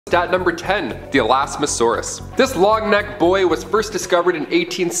At number 10, the Elasmosaurus. This long-necked boy was first discovered in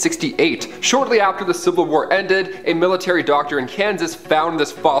 1868. Shortly after the Civil War ended, a military doctor in Kansas found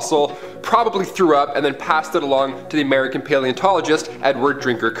this fossil, probably threw up, and then passed it along to the American paleontologist Edward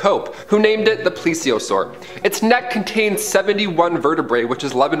Drinker Cope, who named it the plesiosaur. Its neck contains 71 vertebrae, which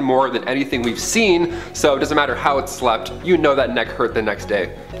is 11 more than anything we've seen, so it doesn't matter how it slept, you know that neck hurt the next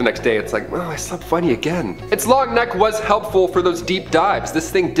day. The next day it's like, oh, I slept funny again. Its long neck was helpful for those deep dives.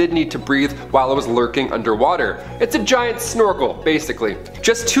 This thing did need to breathe while it was lurking underwater. It's a giant snorkel, basically.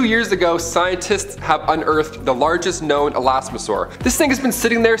 Just 2 years ago, scientists have unearthed the largest known elasmosaur. This thing has been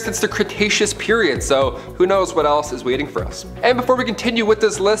sitting there since the Cretaceous period, so who knows what else is waiting for us. And before we continue with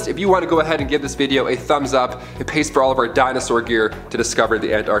this list, if you want to go ahead and give this video a thumbs up, it pays for all of our dinosaur gear to discover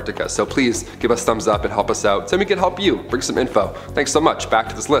the Antarctica. So please give us thumbs up and help us out so we can help you bring some info. Thanks so much. Back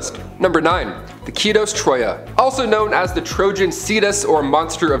to this list. Number 9, the Ketos Troya. Also known as the Trojan Cetus or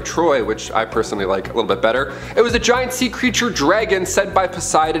Monster of Troy, which I personally like a little bit better. It was a giant sea creature dragon sent by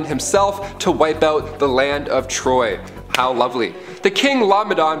Poseidon himself to wipe out the land of Troy. How lovely. The king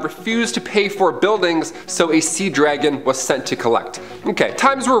Laomedon refused to pay for buildings, so a sea dragon was sent to collect. Okay,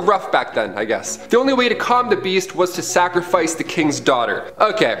 times were rough back then, I guess. The only way to calm the beast was to sacrifice the king's daughter.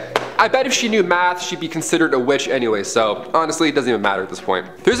 Okay, I bet if she knew math, she'd be considered a witch anyway, so honestly, it doesn't even matter at this point.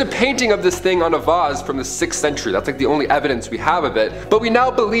 There's a painting of this thing on a vase from the 6th century. That's like the only evidence we have of it, but we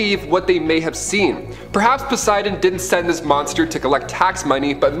now believe what they may have seen. Perhaps Poseidon didn't send this monster to collect tax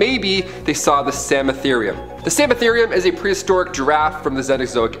money, but maybe they saw the Sammotherium. The Sammotherium is a prehistoric giraffe from the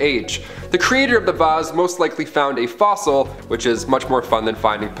Cenozoic age. The creator of the vase most likely found a fossil, which is much more fun than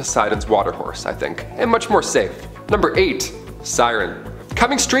finding Poseidon's water horse, I think, and much more safe. Number 8, siren.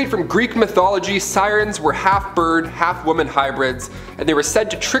 Coming straight from Greek mythology, sirens were half bird, half woman hybrids, and they were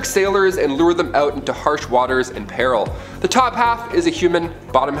said to trick sailors and lure them out into harsh waters and peril. The top half is a human,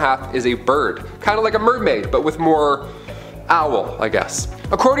 bottom half is a bird. Kind of like a mermaid, but with more owl, I guess.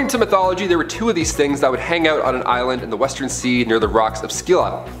 According to mythology, there were 2 of these things that would hang out on an island in the Western Sea near the rocks of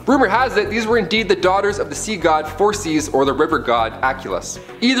Scylla. Rumor has it these were indeed the daughters of the sea god Phorcys or the river god Aculus.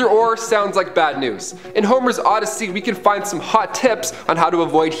 Either or sounds like bad news. In Homer's Odyssey, we can find some hot tips on how to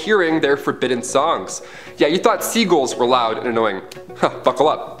avoid hearing their forbidden songs. Yeah, you thought seagulls were loud and annoying. Buckle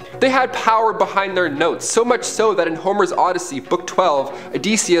up. They had power behind their notes, so much so that in Homer's Odyssey, Book 12,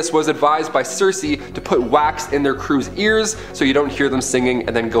 Odysseus was advised by Circe to put wax in their crew's ears so you don't hear them singing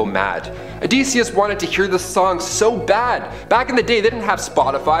and then go mad. Odysseus wanted to hear the song so bad. Back in the day, they didn't have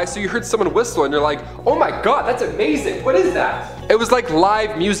Spotify, so you heard someone whistle and you're like, oh my god, that's amazing, what is that? It was like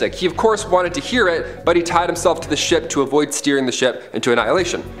live music. He of course wanted to hear it, but he tied himself to the ship to avoid steering the ship into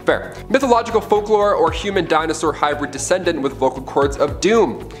annihilation. Fair. Mythological folklore or human dinosaur hybrid descendant with vocal cords of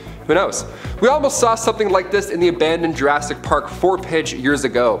doom. Who knows? We almost saw something like this in the abandoned Jurassic Park 4-pitch years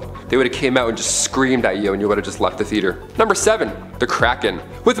ago. They would have came out and just screamed at you and you would have just left the theater. Number 7, the Kraken.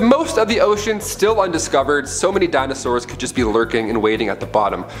 With most of the ocean still undiscovered, so many dinosaurs could just be lurking and waiting at the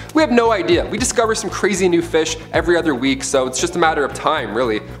bottom. We have no idea. We discover some crazy new fish every other week, so it's just a matter of time,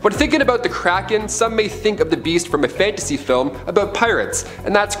 really. When thinking about the Kraken, some may think of the beast from a fantasy film about pirates,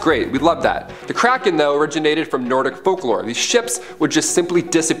 and that's great, we love that. The Kraken, though, originated from Nordic folklore. These ships would just simply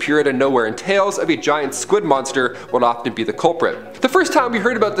disappear out of nowhere, and tales of a giant squid monster would often be the culprit. The first time we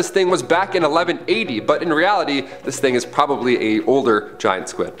heard about this thing was back in 1180, but in reality, this thing is probably a older giant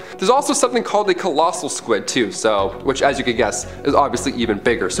squid. There's also something called a colossal squid too, which as you can guess, is obviously even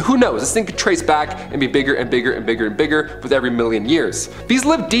bigger. So who knows, this thing could trace back and be bigger and bigger and bigger and bigger with every million years. These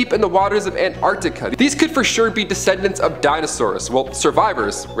live deep in the waters of Antarctica. These could for sure be descendants of dinosaurs, well,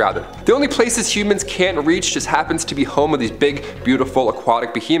 survivors rather. The only places humans can't reach just happens to be home of these big, beautiful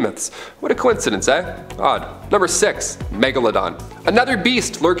aquatic behemoths. What a coincidence, eh? Odd. Number 6, Megalodon. Another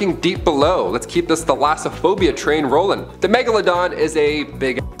beast lurking deep below. Let's keep this thalassophobia train rolling. The Megalodon is a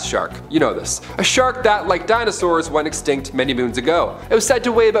big shark. You know this. A shark that, like dinosaurs, went extinct many moons ago. It was said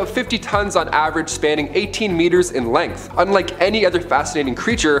to weigh about 50 tons on average, spanning 18 meters in length. Unlike any other fascinating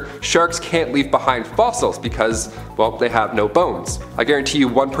creature, sharks can't leave behind fossils because, well, they have no bones. I guarantee you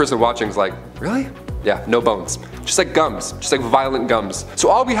one person watching is like, really? Yeah, no bones. Just like gums, just like violent gums. So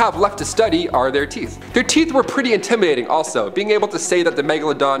all we have left to study are their teeth. Their teeth were pretty intimidating also. Being able to say that the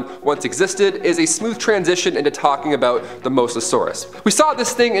Megalodon once existed is a smooth transition into talking about the Mosasaurus. We saw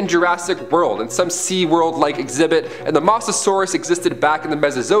this thing in Jurassic World, in some SeaWorld-like exhibit, and the Mosasaurus existed back in the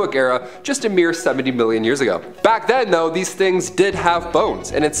Mesozoic era, just a mere 70 million years ago. Back then though, these things did have bones,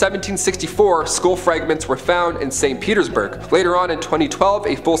 and in 1764, skull fragments were found in St. Petersburg. Later on in 2012,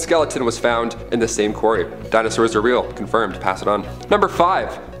 a full skeleton was found in the same quarry. Dinosaurs are real, confirmed, pass it on. Number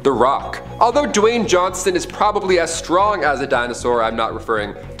 5, The Rock. Although Dwayne Johnson is probably as strong as a dinosaur, I'm not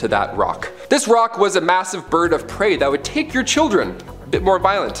referring to that rock. This rock was a massive bird of prey that would take your children. Bit more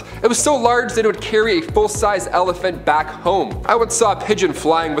violent. It was so large that it would carry a full-size elephant back home. I once saw a pigeon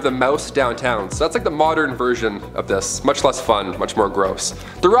flying with a mouse downtown, so that's like the modern version of this. Much less fun, much more gross.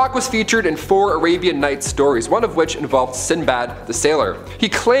 The Rock was featured in 4 Arabian Nights stories, one of which involved Sinbad the sailor. He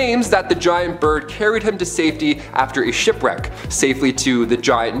claims that the giant bird carried him to safety after a shipwreck, safely to the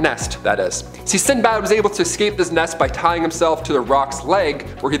giant nest, that is. See, Sinbad was able to escape this nest by tying himself to the rock's leg,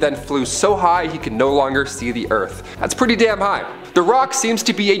 where he then flew so high he could no longer see the earth. That's pretty damn high. The Rock seems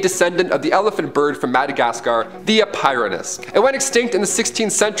to be a descendant of the elephant bird from Madagascar, the Epirus. It went extinct in the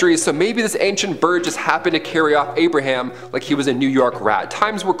 16th century, so maybe this ancient bird just happened to carry off Abraham like he was a New York rat.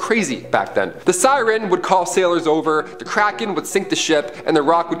 Times were crazy back then. The siren would call sailors over, the kraken would sink the ship, and the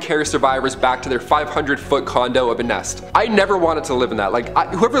Rock would carry survivors back to their 500-foot condo of a nest. I never wanted to live in that.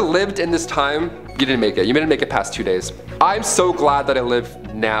 Whoever lived in this time, you didn't make it. You didn't make it past 2 days. I'm so glad that I live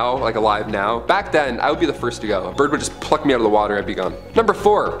now, alive now. Back then, I would be the first to go. A bird would just pluck me out of the water and I'd be gone. Number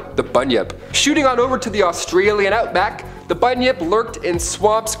 4, the bunyip. Shooting on over to the Australian outback, the bunyip lurked in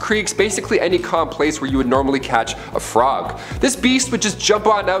swamps, creeks, basically any calm place where you would normally catch a frog. This beast would just jump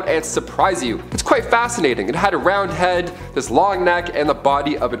on out and surprise you. It's quite fascinating. It had a round head, this long neck, and the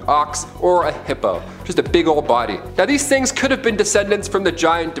body of an ox or a hippo. Just a big old body. Now these things could have been descendants from the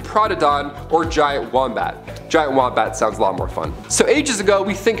giant Diprotodon or giant wombat. Giant wombat sounds a lot more fun. So ages ago,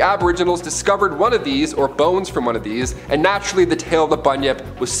 we think Aboriginals discovered one of these, or bones from one of these, and naturally the tail of the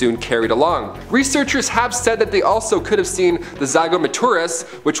bunyip was soon carried along. Researchers have said that they also could have seen the Zygomaturus,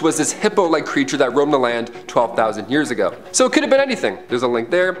 which was this hippo-like creature that roamed the land 12,000 years ago. So it could have been anything. There's a link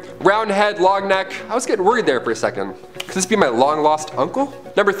there. Round head, long neck. I was getting worried there for a second. Could this be my long-lost uncle?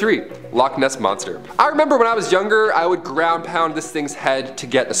 Number 3, Loch Ness Monster. I remember when I was younger, I would ground pound this thing's head to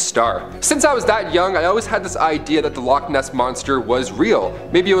get a star. Since I was that young, I always had this idea that the Loch Ness Monster was real.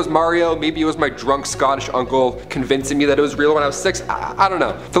 Maybe it was Mario, maybe it was my drunk Scottish uncle convincing me that it was real when I was 6, I don't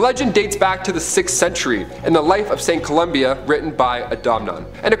know. The legend dates back to the 6th century in the life of St. Columba, written by Adamnan.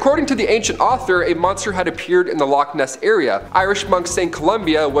 And according to the ancient author, a monster had appeared in the Loch Ness area. Irish monk St.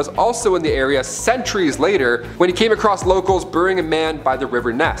 Columba was also in the area centuries later when he came across locals burying a man by the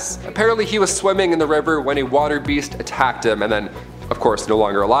river Ness. Apparently he was swimming in the river when a water beast attacked him and then, of course, no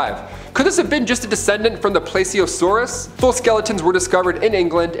longer alive. Could this have been just a descendant from the Plesiosaurus? Full skeletons were discovered in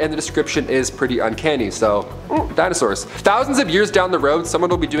England and the description is pretty uncanny, so dinosaurs. Thousands of years down the road, someone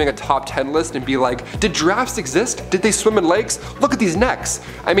will be doing a top 10 list and be like, did giraffes exist? Did they swim in lakes? Look at these necks.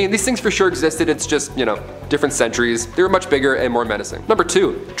 I mean, these things for sure existed, it's just, different centuries. They were much bigger and more menacing. Number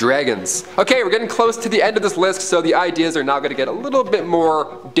 2, dragons. Okay, we're getting close to the end of this list, so the ideas are now gonna get a little bit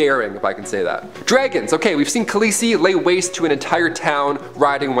more daring, if I can say that. Dragons. Okay, we've seen Khaleesi lay waste to an entire town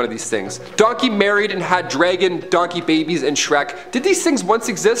riding one of these things. Donkey married and had dragon donkey babies in Shrek. Did these things once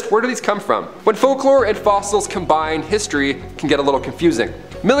exist? Where do these come from? When folklore and fossils combine, history can get a little confusing.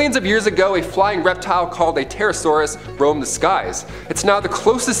 Millions of years ago, a flying reptile called a pterosaurus roamed the skies. It's now the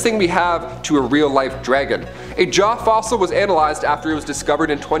closest thing we have to a real-life dragon. A jaw fossil was analyzed after it was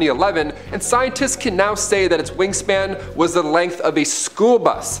discovered in 2011, and scientists can now say that its wingspan was the length of a school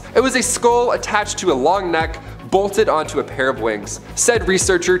bus. It was a skull attached to a long neck, bolted onto a pair of wings, said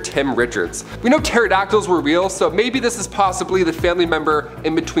researcher Tim Richards. We know pterodactyls were real, so maybe this is possibly the family member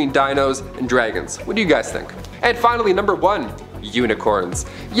in between dinos and dragons. What do you guys think? And finally, number 1, unicorns.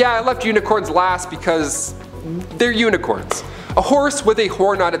 Yeah, I left unicorns last because they're unicorns. A horse with a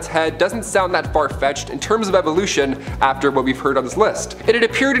horn on its head doesn't sound that far-fetched in terms of evolution after what we've heard on this list. It had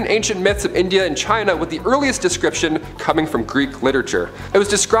appeared in ancient myths of India and China, with the earliest description coming from Greek literature. It was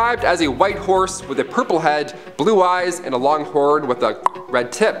described as a white horse with a purple head, blue eyes, and a long horn with a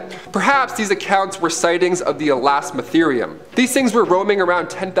red tip. Perhaps these accounts were sightings of the Elasmotherium. These things were roaming around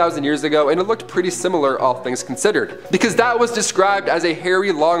 10,000 years ago, and it looked pretty similar, all things considered, because that was described as a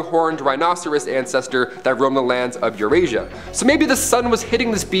hairy, long-horned rhinoceros ancestor that roamed the lands of Eurasia. So maybe the sun was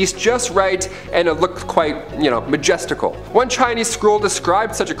hitting this beast just right and it looked quite, majestical. One Chinese scroll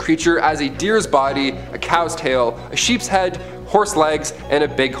described such a creature as a deer's body, a cow's tail, a sheep's head, horse legs, and a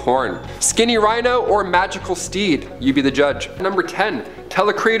big horn. Skinny rhino or magical steed? You be the judge. Number 10,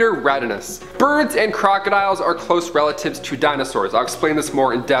 Telecrator radinus. Birds and crocodiles are close relatives to dinosaurs. I'll explain this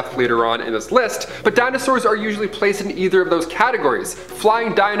more in depth later on in this list, but dinosaurs are usually placed in either of those categories.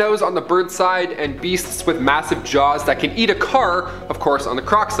 Flying dinos on the bird side and beasts with massive jaws that can eat a car, of course, on the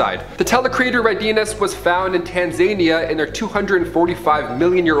croc side. The Telecrator radinus was found in Tanzania in their 245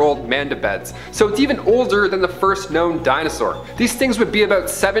 million-year-old mandibeds, so it's even older than the first known dinosaur. These things would be about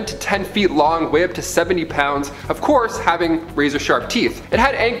 7 to 10 feet long, weigh up to 70 pounds, of course having razor-sharp teeth. feet. It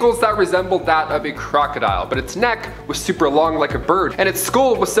had ankles that resembled that of a crocodile, but its neck was super long like a bird, and its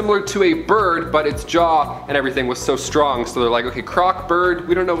skull was similar to a bird, but its jaw and everything was so strong, so they're like, okay, croc, bird,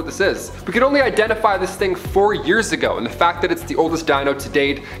 we don't know what this is. We could only identify this thing 4 years ago, and the fact that it's the oldest dino to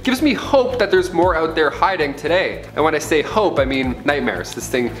date gives me hope that there's more out there hiding today. And when I say hope, I mean nightmares. This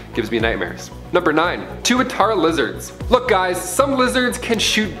thing gives me nightmares. Number 9, tuatara lizards. Look guys, some lizards can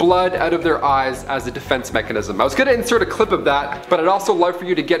shoot blood out of their eyes as a defense mechanism. I was gonna insert a clip of that, but I'd also love for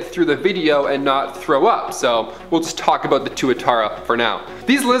you to get through the video and not throw up, so we'll just talk about the tuatara for now.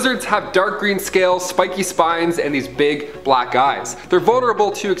 These lizards have dark green scales, spiky spines, and these big black eyes. They're vulnerable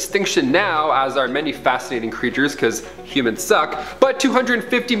to extinction now, as are many fascinating creatures, because humans suck, but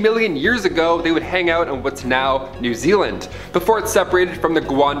 250 million years ago they would hang out in what's now New Zealand, before it separated from the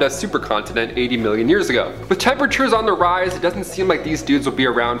Gwanda supercontinent 80 million years ago. With temperatures on the rise, it doesn't seem like these dudes will be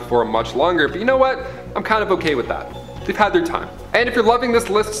around for much longer, but you know what? I'm kind of okay with that. They've had their time. And if you're loving this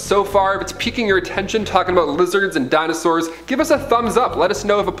list so far, if it's piquing your attention talking about lizards and dinosaurs, give us a thumbs up. Let us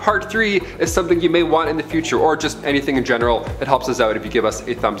know if a part 3 is something you may want in the future, or just anything in general. It helps us out if you give us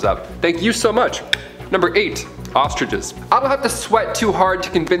a thumbs up. Thank you so much. Number 8, ostriches. I don't have to sweat too hard to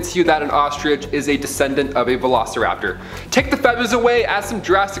convince you that an ostrich is a descendant of a velociraptor. Take the feathers away, add some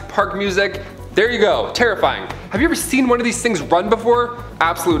Jurassic Park music. There you go, terrifying. Have you ever seen one of these things run before?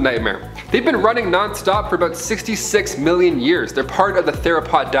 Absolute nightmare. They've been running non-stop for about 66 million years. They're part of the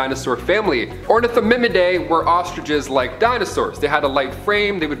theropod dinosaur family. Ornithomimidae were ostriches like dinosaurs. They had a light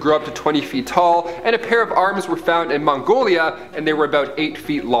frame, they would grow up to 20 feet tall, and a pair of arms were found in Mongolia, and they were about 8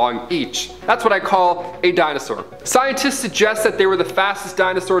 feet long each. That's what I call a dinosaur. Scientists suggest that they were the fastest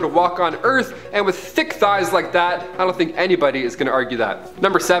dinosaur to walk on Earth, and with thick thighs like that, I don't think anybody is gonna argue that.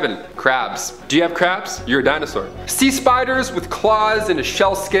 Number 7, crabs. Do you have crabs? You're a dinosaur. Sea spiders with claws and a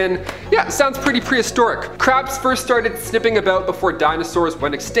shell skin. Yeah, sounds pretty prehistoric. Crabs first started snipping about before dinosaurs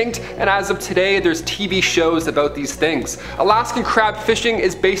went extinct, and as of today, there's TV shows about these things. Alaskan crab fishing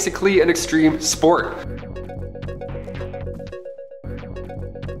is basically an extreme sport.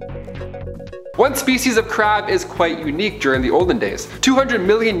 One species of crab is quite unique during the olden days. 200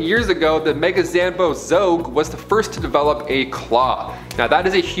 million years ago, the Megazambozogue was the first to develop a claw. Now that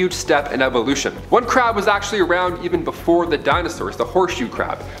is a huge step in evolution. One crab was actually around even before the dinosaurs, the horseshoe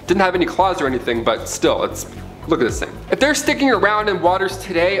crab. Didn't have any claws or anything, but still, look at this thing. If they're sticking around in waters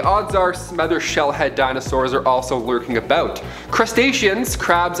today, odds are some other shellhead dinosaurs are also lurking about. Crustaceans,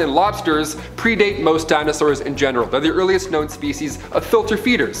 crabs, and lobsters predate most dinosaurs in general. They're the earliest known species of filter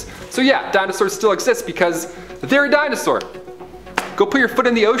feeders. So yeah, dinosaurs still exist because they're a dinosaur. Go put your foot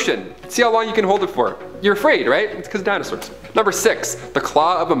in the ocean. See how long you can hold it for. You're afraid, right? It's because dinosaurs. Number 6, the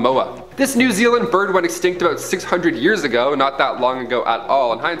claw of a moa. This New Zealand bird went extinct about 600 years ago, not that long ago at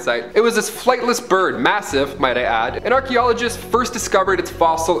all in hindsight. It was this flightless bird, massive, might I add, and archaeologists first discovered its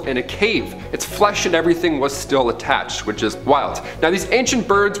fossil in a cave. Its flesh and everything was still attached, which is wild. Now these ancient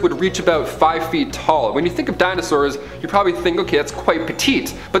birds would reach about 5 feet tall. When you think of dinosaurs, you probably think, okay, that's quite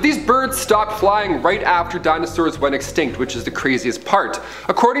petite. But these birds stopped flying right after dinosaurs went extinct, which is the craziest part.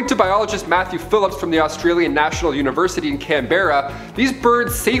 According to biologist Matthew Phillips from the Australian National University in Canberra, these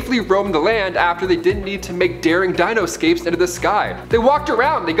birds safely roamed the land after they didn't need to make daring dino-escapes into the sky. They walked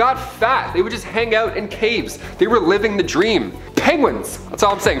around, they got fat, they would just hang out in caves. They were living the dream. Penguins, that's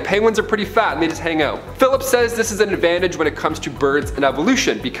all I'm saying, penguins are pretty fat and they just hang out. Phillips says this is an advantage when it comes to birds and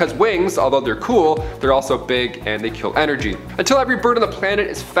evolution because wings, although they're cool, they're also big and they kill energy. Until every bird on the planet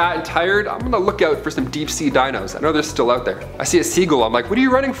is fat and tired, I'm gonna look out for some deep sea dinos. I know they're still out there. I see a seagull, I'm like, what are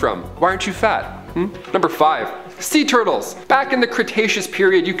you running from? Why aren't you fat? Number 5, sea turtles. Back in the Cretaceous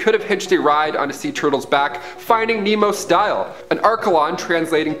period, you could have hitched a ride on a sea turtle's back, Finding Nemo style. An archelon,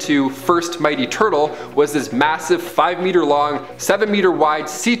 translating to first mighty turtle, was this massive 5-meter long, 7-meter wide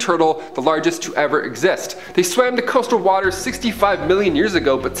sea turtle, the largest to ever exist. They swam the coastal waters 65 million years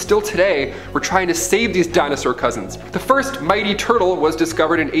ago, but still today, we're trying to save these dinosaur cousins. The first mighty turtle was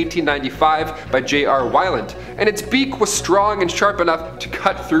discovered in 1895 by J.R. Wyland, and its beak was strong and sharp enough to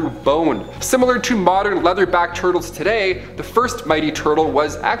cut through bone. Similar to modern leatherback turtles today, the first mighty turtle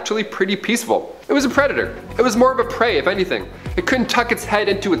was actually pretty peaceful. It was a predator. It was more of a prey, if anything. It couldn't tuck its head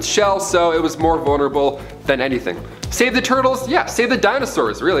into its shell, so it was more vulnerable than anything. Save the turtles? Yeah, save the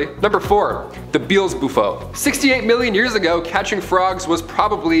dinosaurs, really. Number 4, the Beelzebufo. 68 million years ago, catching frogs was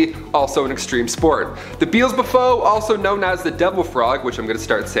probably also an extreme sport. The Beelzebufo, also known as the devil frog, which I'm gonna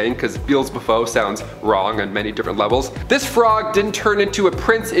start saying because Beelzebufo sounds wrong on many different levels. This frog didn't turn into a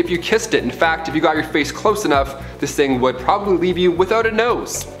prince if you kissed it. In fact, if you got your face close enough, this thing would probably leave you without a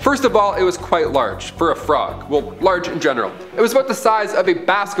nose. First of all, it was quite large. large for a frog. Well, large in general. It was about the size of a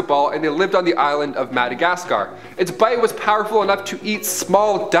basketball and they lived on the island of Madagascar. Its bite was powerful enough to eat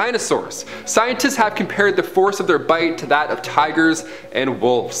small dinosaurs. Scientists have compared the force of their bite to that of tigers and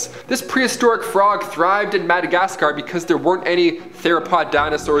wolves. This prehistoric frog thrived in Madagascar because there weren't any theropod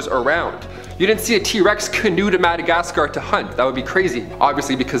dinosaurs around. You didn't see a T-Rex canoe to Madagascar to hunt. That would be crazy.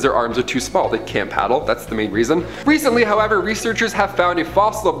 Obviously because their arms are too small. They can't paddle. That's the main reason. Recently, however, researchers have found a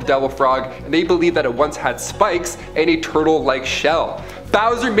fossil of the devil frog and they believe that it once had spikes and a turtle-like shell.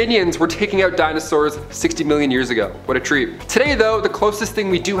 Bowser minions were taking out dinosaurs 60 million years ago. What a treat. Today though, the closest thing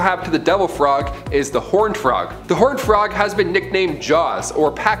we do have to the devil frog is the horned frog. The horned frog has been nicknamed Jaws, or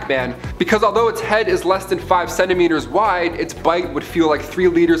Pac-Man, because although its head is less than 5 centimeters wide, its bite would feel like 3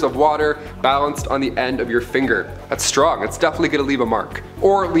 liters of water balanced on the end of your finger. That's strong. It's definitely gonna leave a mark.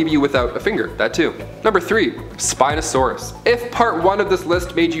 Or leave you without a finger, that too. Number 3, Spinosaurus. If part 1 of this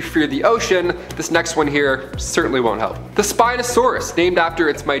list made you fear the ocean, this next one here certainly won't help. The Spinosaurus, named after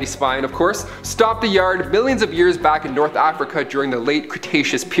its mighty spine of course, stomped the yard millions of years back in North Africa during the late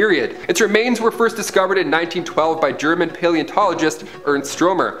Cretaceous period. Its remains were first discovered in 1912 by German paleontologist Ernst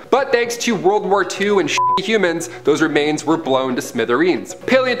Stromer. But thanks to World War II and humans, those remains were blown to smithereens.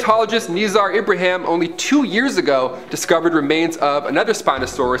 Paleontologist Nizar Ibrahim only 2 years ago discovered remains of another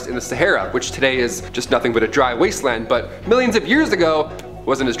Spinosaurus in the Sahara, which today is just nothing but a dry wasteland, but millions of years ago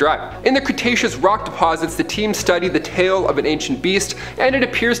wasn't as dry. In the Cretaceous rock deposits, the team studied the tail of an ancient beast, and it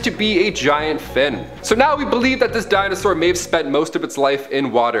appears to be a giant fin. So now we believe that this dinosaur may have spent most of its life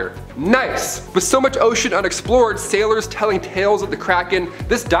in water. Nice! With so much ocean unexplored, sailors telling tales of the Kraken,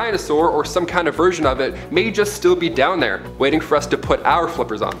 this dinosaur, or some kind of version of it, may just still be down there, waiting for us to put our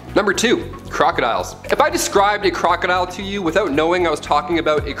flippers on. Number 2, crocodiles. If I described a crocodile to you without knowing I was talking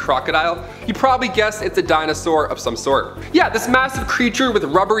about a crocodile, you'd probably guess it's a dinosaur of some sort. Yeah, this massive creature with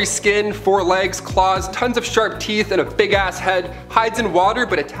rubbery skin, 4 legs, claws, tons of sharp teeth, and a big ass head, hides in water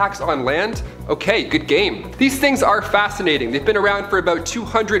but attacks on land? Okay, good game. These things are fascinating. They've been around for about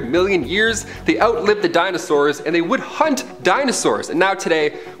 200 million years, they outlived the dinosaurs, and they would hunt dinosaurs. And now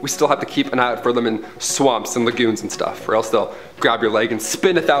today, we still have to keep an eye out for them in swamps and lagoons and stuff, or else they'll grab your leg and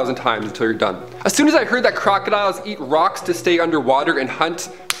spin 1,000 times until you're done. As soon as I heard that crocodiles eat rocks to stay underwater and hunt,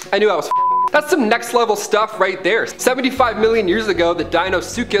 I knew I was That's some next level stuff right there. 75 million years ago, the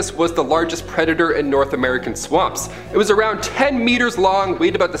Dinosaurus was the largest predator in North American swamps. It was around 10 meters long,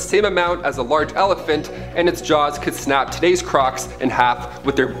 weighed about the same amount as a large elephant, and its jaws could snap today's crocs in half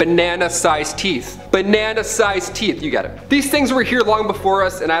with their banana-sized teeth. Banana-sized teeth, you get it. These things were here long before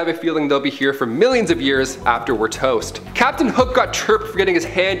us, and I have a feeling they'll be here for millions of years after we're toast. Captain Hook got chirped for getting his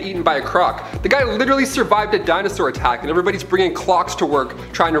hand eaten by a croc. The guy literally survived a dinosaur attack, and everybody's bringing clocks to work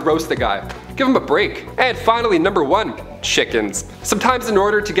trying to roast the guy. Give him a break. And finally, number 1, chickens. Sometimes in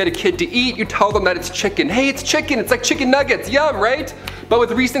order to get a kid to eat, you tell them that it's chicken. Hey, it's chicken, it's like chicken nuggets, yum, right? But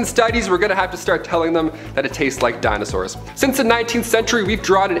with recent studies, we're gonna have to start telling them that it tastes like dinosaurs. Since the 19th century, we've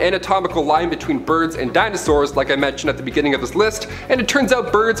drawn an anatomical line between birds and dinosaurs, like I mentioned at the beginning of this list, and it turns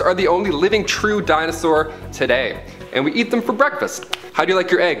out birds are the only living true dinosaur today. And we eat them for breakfast. How do you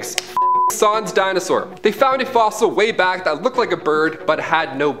like your eggs? Sans dinosaur. They found a fossil way back that looked like a bird but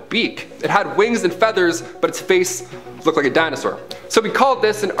had no beak. It had wings and feathers, but its face looked like a dinosaur. So we called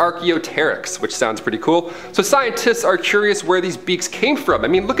this an Archaeopteryx, which sounds pretty cool. So scientists are curious where these beaks came from. I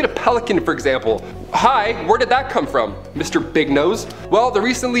mean, look at a pelican, for example. Hi, where did that come from, Mr. Big Nose? Well, the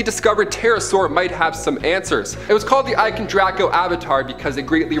recently discovered pterosaur might have some answers. It was called the Draco avatar because it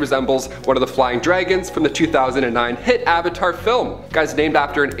greatly resembles one of the flying dragons from the 2009 hit Avatar film. Guy's named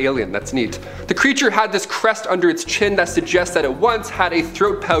after an alien, that's neat. The creature had this crest under its chin that suggests that it once had a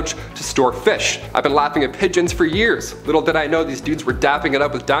throat pouch to store fish. I've been laughing at pigeons for years. Little did I know these dudes were dapping it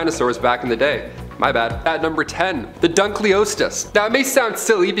up with dinosaurs back in the day. My bad. At number 10, the Dunkleosteus. Now it may sound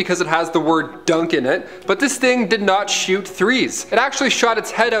silly because it has the word dunk in it, but this thing did not shoot threes. It actually shot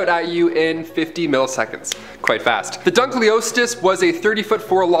its head out at you in 50 milliseconds. Quite fast. The Dunkleosteus was a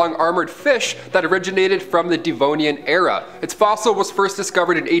 30-foot-4 long armored fish that originated from the Devonian era. Its fossil was first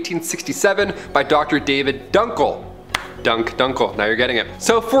discovered in 1867 by Dr. David Dunkel. Dunkel, now you're getting it.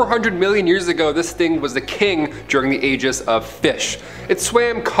 So 400 million years ago, this thing was the king during the ages of fish. It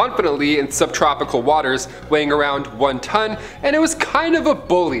swam confidently in subtropical waters, weighing around 1 ton, and it was kind of a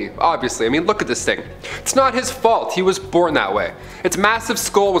bully, obviously. I mean, look at this thing. It's not his fault, he was born that way. Its massive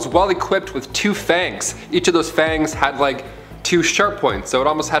skull was well equipped with 2 fangs. Each of those fangs had like 2 sharp points, so it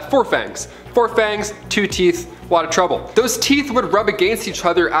almost had 4 fangs. 4 fangs, 2 teeth, a lot of trouble. Those teeth would rub against each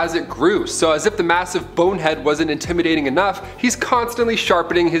other as it grew, so as if the massive bonehead wasn't intimidating enough, he's constantly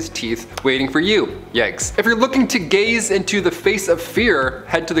sharpening his teeth, waiting for you. Yikes. If you're looking to gaze into the face of fear,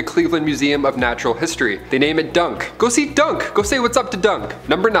 head to the Cleveland Museum of Natural History. They name it Dunk. Go see Dunk. Go say what's up to Dunk.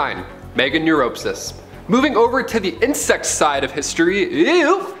 Number 9. Meganeuropsis. Moving over to the insect side of history,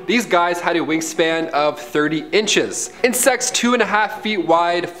 ew, these guys had a wingspan of 30 inches. Insects 2.5 feet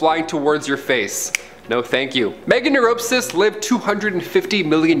wide flying towards your face. No thank you. Meganeuropsis lived 250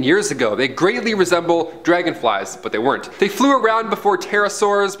 million years ago. They greatly resemble dragonflies, but they weren't. They flew around before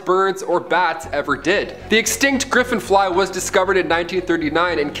pterosaurs, birds, or bats ever did. The extinct griffinfly was discovered in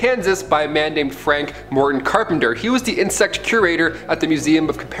 1939 in Kansas by a man named Frank Morton Carpenter. He was the insect curator at the Museum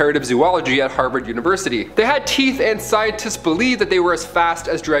of Comparative Zoology at Harvard University. They had teeth, and scientists believe that they were as fast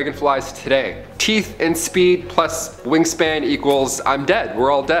as dragonflies today. Teeth and speed plus wingspan equals I'm dead.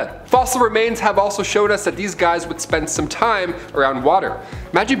 We're all dead. Fossil remains have also showed us that these guys would spend some time around water.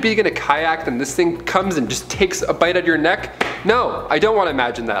 Imagine being in a kayak and this thing comes and just takes a bite out of your neck. No, I don't want to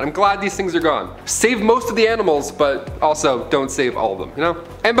imagine that. I'm glad these things are gone. Save most of the animals, but also don't save all of them, you know?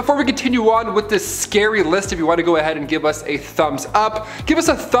 And before we continue on with this scary list, if you want to go ahead and give us a thumbs up, give us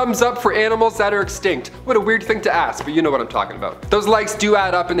a thumbs up for animals that are extinct. What a weird thing to ask, but you know what I'm talking about. Those likes do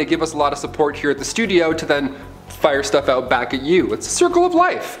add up and they give us a lot of support here at the studio to then fire stuff out back at you. It's a circle of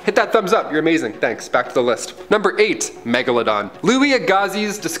life. Hit that thumbs up, you're amazing. Thanks, back to the list. Number 8, Megalodon. Louis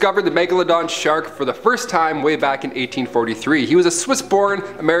Agassiz discovered the Megalodon shark for the first time way back in 1843. He was a Swiss-born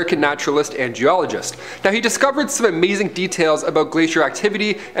American naturalist and geologist. Now he discovered some amazing details about glacier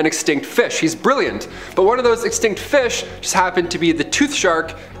activity and extinct fish. He's brilliant, but one of those extinct fish just happened to be the tooth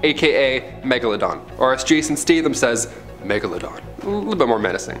shark, aka Megalodon. Or as Jason Statham says, Megalodon. A little bit more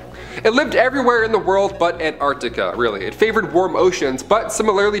menacing. It lived everywhere in the world but Antarctica, really. It favored warm oceans, but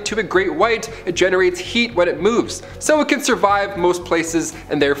similarly to a great white, it generates heat when it moves, so it can survive most places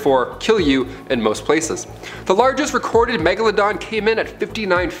and therefore kill you in most places. The largest recorded megalodon came in at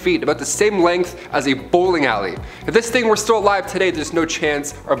 59 feet, about the same length as a bowling alley. If this thing were still alive today, there's no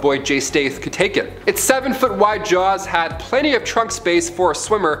chance our boy Jay Stath could take it. Its 7-foot wide jaws had plenty of trunk space for a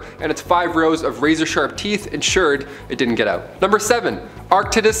swimmer, and its 5 rows of razor-sharp teeth ensured it didn't get out. Number 7.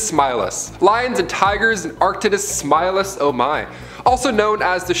 Arctidus smilus. Lions and tigers and Arctidus smilus, oh my. Also known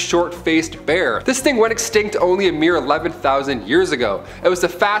as the short-faced bear. This thing went extinct only a mere 11,000 years ago. It was the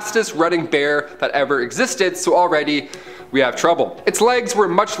fastest running bear that ever existed, so already we have trouble. Its legs were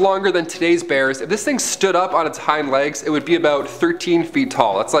much longer than today's bears. If this thing stood up on its hind legs, it would be about 13 feet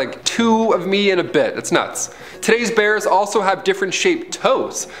tall. That's like 2 of me and a bit. It's nuts. Today's bears also have different shaped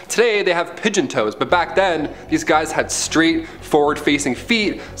toes. Today they have pigeon toes, but back then these guys had straight forward-facing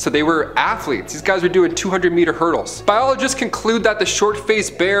feet, so they were athletes. These guys were doing 200-meter hurdles. Biologists conclude that the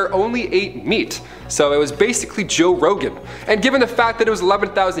short-faced bear only ate meat, so it was basically Joe Rogan. And given the fact that it was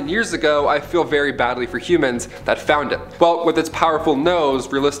 11,000 years ago, I feel very badly for humans that found it. Well, with its powerful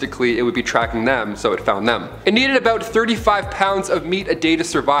nose, realistically it would be tracking them, so it found them. It needed about 35 pounds of meat a day to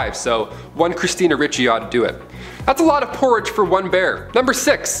survive, so one Christina Ricci ought to do it. That's a lot of porridge for one bear. Number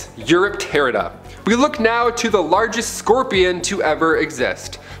 6, Eurypterida. We look now to the largest scorpion to ever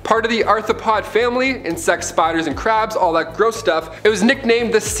exist. Part of the arthropod family, insects, spiders, and crabs, all that gross stuff. It was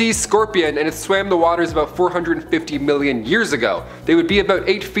nicknamed the sea scorpion, and it swam the waters about 450 million years ago. They would be about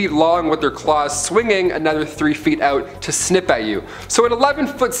 8 feet long with their claws swinging another 3 feet out to snip at you. So an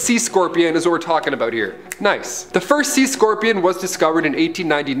 11-foot sea scorpion is what we're talking about here. Nice. The first sea scorpion was discovered in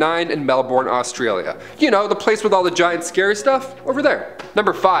 1899 in Melbourne, Australia. You know, the place with all the giant scary stuff? Over there.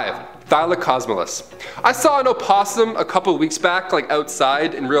 Number 5. Thylacosmilus. I saw an opossum a couple weeks back, like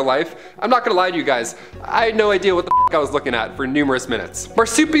outside in real life. I'm not gonna lie to you guys, I had no idea what the f I was looking at for numerous minutes.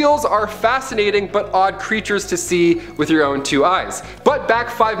 Marsupials are fascinating but odd creatures to see with your own 2 eyes. But back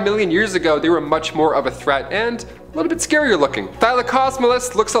 5 million years ago, they were much more of a threat and a little bit scarier looking.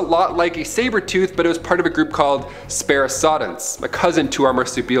 Thylacosmilus looks a lot like a saber-tooth, but it was part of a group called Sparassodonts, a cousin to our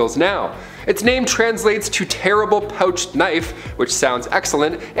marsupials now. Its name translates to terrible pouched knife, which sounds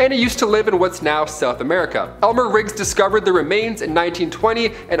excellent, and it used to live in what's now South America. Elmer Riggs discovered the remains in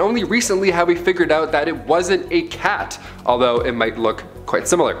 1920, and only recently have we figured out that it wasn't a cat, although it might look quite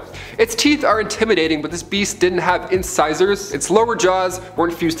similar. Its teeth are intimidating, but this beast didn't have incisors. Its lower jaws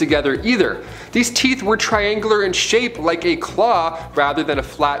weren't fused together either. These teeth were triangular in shape like a claw rather than a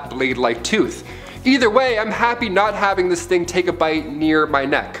flat blade-like tooth. Either way, I'm happy not having this thing take a bite near my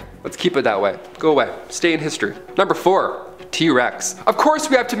neck. Let's keep it that way. Go away. Stay in history. Number 4. T-Rex. Of course,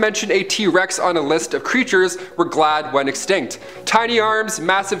 we have to mention a T-Rex on a list of creatures we're glad went extinct. Tiny arms,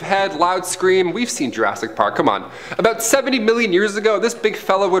 massive head, loud scream, we've seen Jurassic Park, come on. About 70 million years ago, this big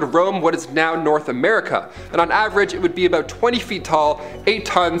fella would roam what is now North America, and on average it would be about 20 feet tall, 8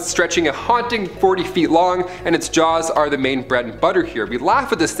 tons, stretching a haunting 40 feet long, and its jaws are the main bread and butter here. We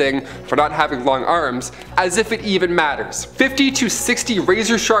laugh at this thing for not having long arms, as if it even matters. 50 to 60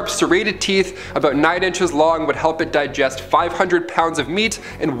 razor-sharp serrated teeth, about 9 inches long, would help it digest 500 pounds of meat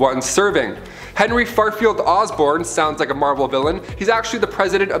in one serving. Henry Farfield Osborn sounds like a Marvel villain. He's actually the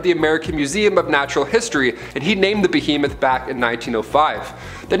president of the American Museum of Natural History, and he named the behemoth back in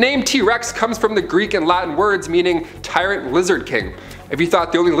 1905. The name T-Rex comes from the Greek and Latin words meaning tyrant lizard king. If you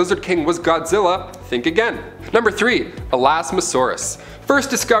thought the only lizard king was Godzilla, think again. Number 3. Elasmosaurus. First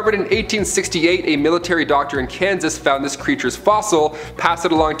discovered in 1868, a military doctor in Kansas found this creature's fossil, passed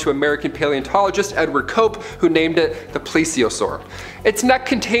it along to American paleontologist Edward Cope, who named it the plesiosaur. Its neck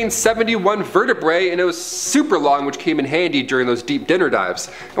contained 71 vertebrae, and it was super long, which came in handy during those deep dinner dives.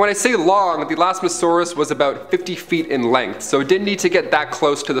 And when I say long, the Elasmosaurus was about 50 feet in length, so it didn't need to get that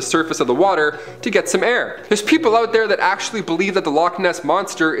close to the surface of the water to get some air. There's people out there that actually believe that the Loch Ness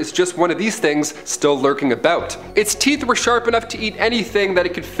Monster is just one of these things still lurking about. Its teeth were sharp enough to eat anything that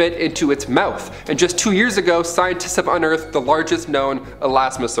it could fit into its mouth, and just 2 years ago scientists have unearthed the largest known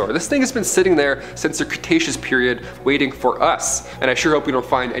elasmosaur. This thing has been sitting there since the Cretaceous period waiting for us, and I sure hope we don't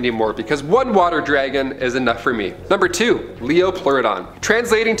find any more because one water dragon is enough for me. Number 2. Leopleurodon.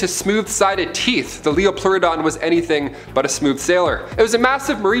 Translating to smooth-sided teeth, the Leopleurodon was anything but a smooth sailor. It was a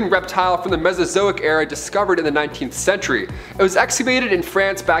massive marine reptile from the Mesozoic era discovered in the 19th century. It was excavated in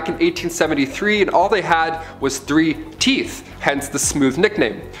France back in 1873, and all they had was 3 teeth, hence the smooth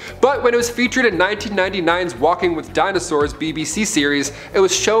nickname. But when it was featured in 1999's Walking with Dinosaurs BBC series, it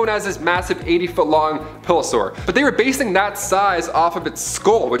was shown as this massive 80-foot long pilosaur. But they were basing that size off of its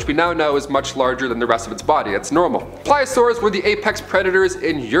skull, which we now know is much larger than the rest of its body. It's normal. Pliosaurs were the apex predators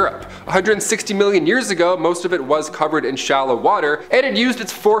in Europe. 160 million years ago, most of it was covered in shallow water, and it used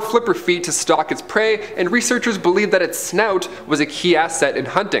its 4 flipper feet to stalk its prey, and researchers believe that its snout was a key asset in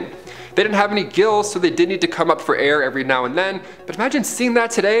hunting. They didn't have any gills, so they did need to come up for air every now and then, but imagine seeing that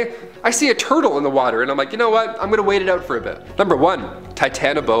today. I see a turtle in the water and I'm like, you know what, I'm gonna wait it out for a bit. Number 1.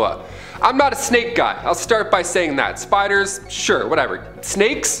 Titanoboa. I'm not a snake guy, I'll start by saying that. Spiders, sure, whatever.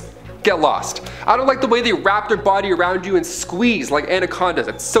 Snakes? Get lost. I don't like the way they wrap their body around you and squeeze like anacondas.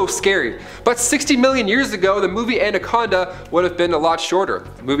 It's so scary. But 60 million years ago, the movie Anaconda would have been a lot shorter.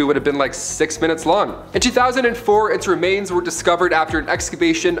 The movie would have been like 6 minutes long. In 2004, its remains were discovered after an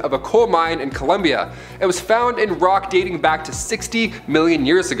excavation of a coal mine in Colombia. It was found in rock dating back to 60 million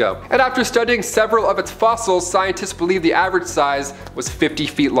years ago. And after studying several of its fossils, scientists believe the average size was 50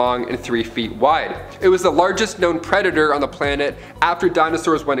 feet long and 3 feet wide. It was the largest known predator on the planet after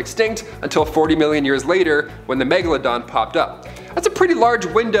dinosaurs went extinct, until 40 million years later when the megalodon popped up. That's a pretty large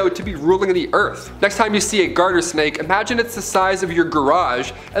window to be ruling the earth. Next time you see a garter snake, imagine it's the size of your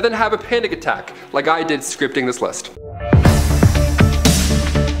garage and then have a panic attack like I did scripting this list.